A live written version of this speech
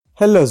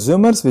Hello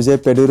Zoomers, Vijay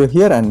Peduru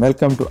here and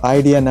welcome to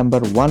idea number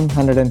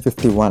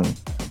 151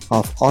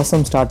 of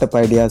awesome startup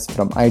ideas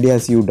from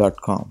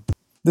ideasu.com.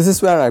 This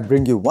is where I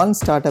bring you one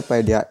startup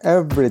idea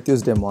every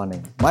Tuesday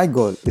morning. My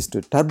goal is to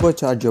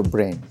turbocharge your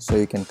brain so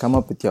you can come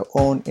up with your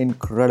own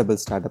incredible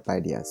startup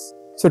ideas.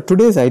 So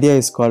today's idea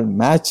is called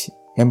match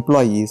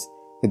employees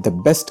with the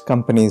best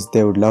companies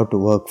they would love to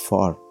work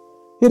for.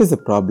 Here is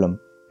the problem.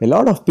 A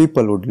lot of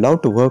people would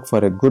love to work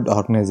for a good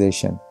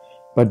organization,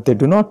 but they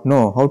do not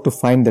know how to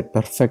find that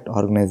perfect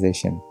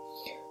organization.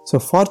 So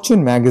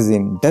Fortune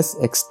magazine does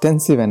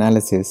extensive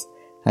analysis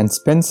and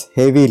spends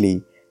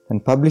heavily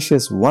and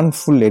publishes one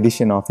full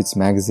edition of its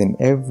magazine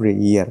every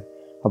year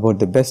about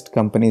the best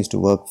companies to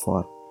work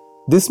for.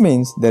 This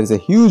means there is a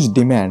huge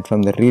demand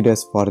from the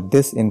readers for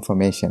this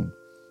information.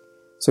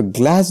 So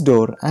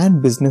Glassdoor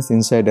and Business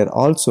Insider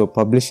also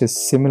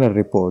publishes similar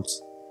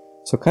reports.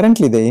 So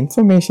currently the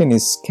information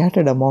is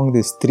scattered among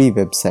these three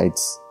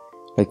websites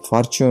like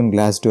Fortune,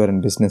 Glassdoor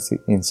and Business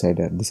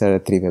Insider. These are the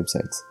three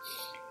websites.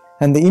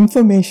 And the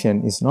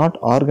information is not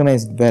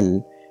organized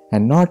well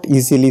and not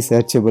easily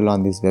searchable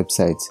on these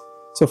websites.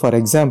 So for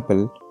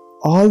example,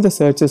 all the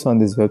searches on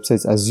these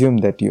websites assume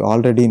that you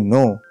already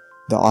know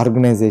the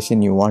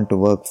organization you want to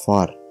work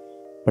for.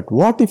 But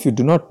what if you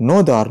do not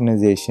know the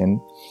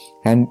organization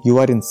and you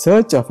are in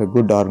search of a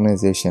good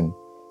organization?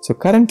 So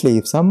currently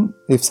if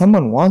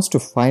someone wants to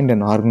find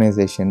an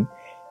organization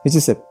which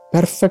is a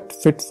perfect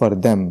fit for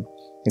them,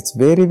 it's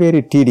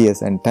very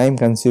tedious and time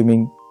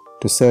consuming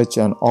to search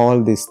on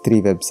all these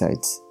three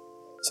websites.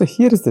 So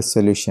here is the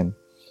solution.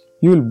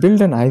 You will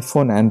build an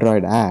iPhone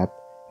Android app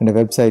and a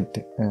website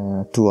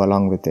too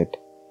along with it.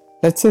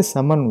 Let's say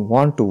someone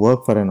wants to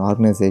work for an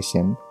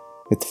organization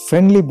with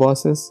friendly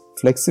bosses,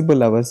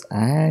 flexible hours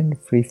and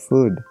free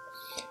food.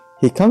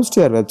 He comes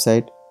to your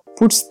website,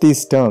 puts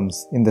these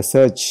terms in the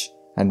search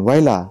and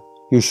voila,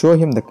 you show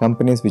him the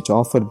companies which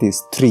offer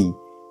these three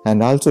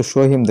and also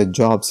show him the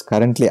jobs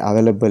currently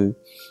available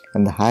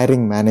and the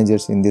hiring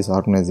managers in these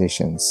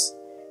organizations.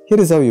 Here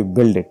is how you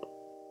build it.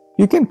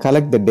 You can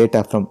collect the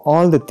data from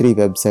all the three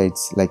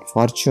websites like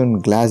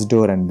Fortune,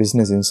 Glassdoor and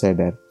Business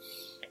Insider,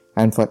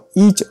 and for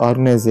each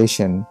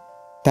organization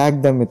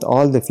tag them with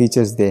all the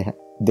features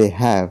they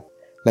have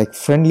like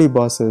friendly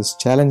bosses,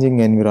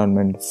 challenging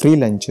environment, free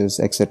lunches,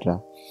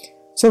 etc.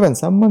 So when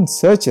someone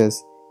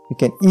searches, you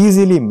can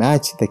easily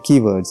match the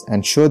keywords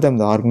and show them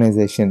the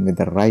organization with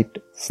the right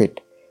fit.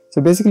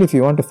 So basically if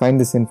you want to find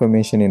this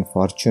information in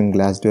Fortune,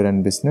 Glassdoor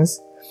and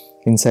Business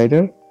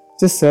Insider,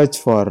 just search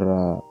for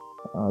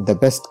the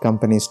best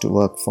companies to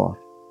work for.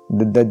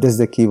 This is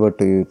the keyword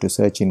to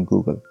search in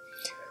Google.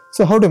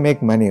 So how to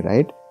make money,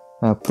 right?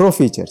 Pro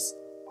features.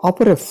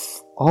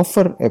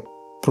 Offer a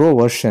pro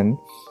version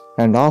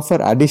and offer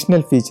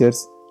additional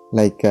features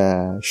like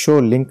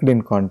show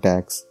LinkedIn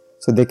contacts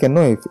so they can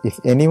know if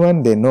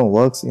anyone they know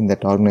works in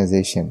that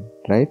organization,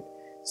 right?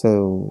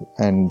 So,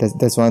 and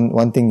that's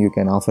one thing you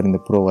can offer in the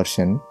pro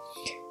version.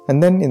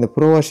 And then in the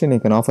pro version, you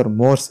can offer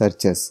more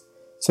searches.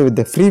 So with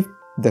the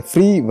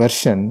free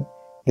version,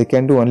 they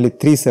can do only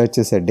 3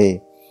 searches a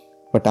day,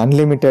 but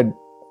unlimited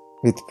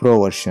with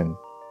pro version.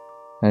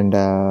 And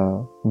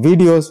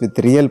videos with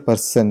real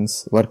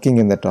persons working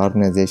in that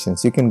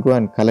organizations. You can go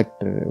and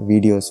collect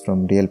videos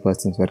from real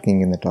persons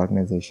working in that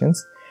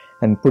organizations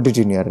and put it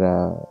in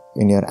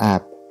your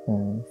app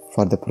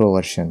for the pro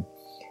version.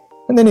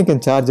 And then you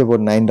can charge about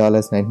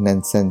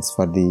 $9.99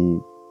 for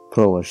the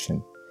pro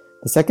version.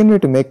 The second way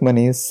to make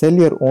money is sell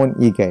your own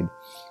e-guide.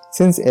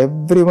 Since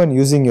everyone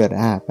using your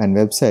app and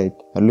website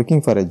are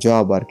looking for a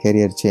job or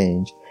career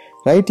change,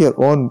 write your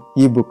own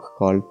ebook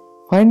called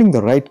Finding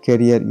the Right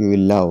Career You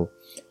Will Love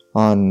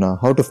on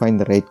how to find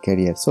the right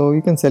career. So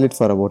you can sell it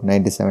for about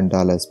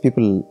 $97.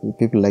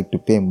 People like to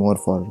pay more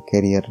for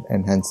career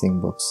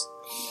enhancing books.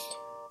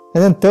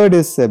 And then third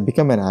is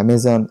become an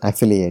Amazon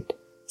affiliate.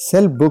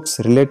 Sell books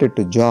related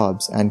to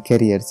jobs and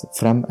careers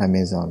from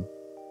Amazon.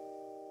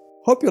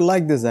 Hope you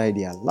like this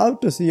idea. Love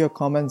to see your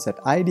comments at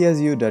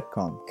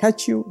ideasu.com.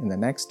 Catch you in the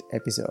next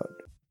episode.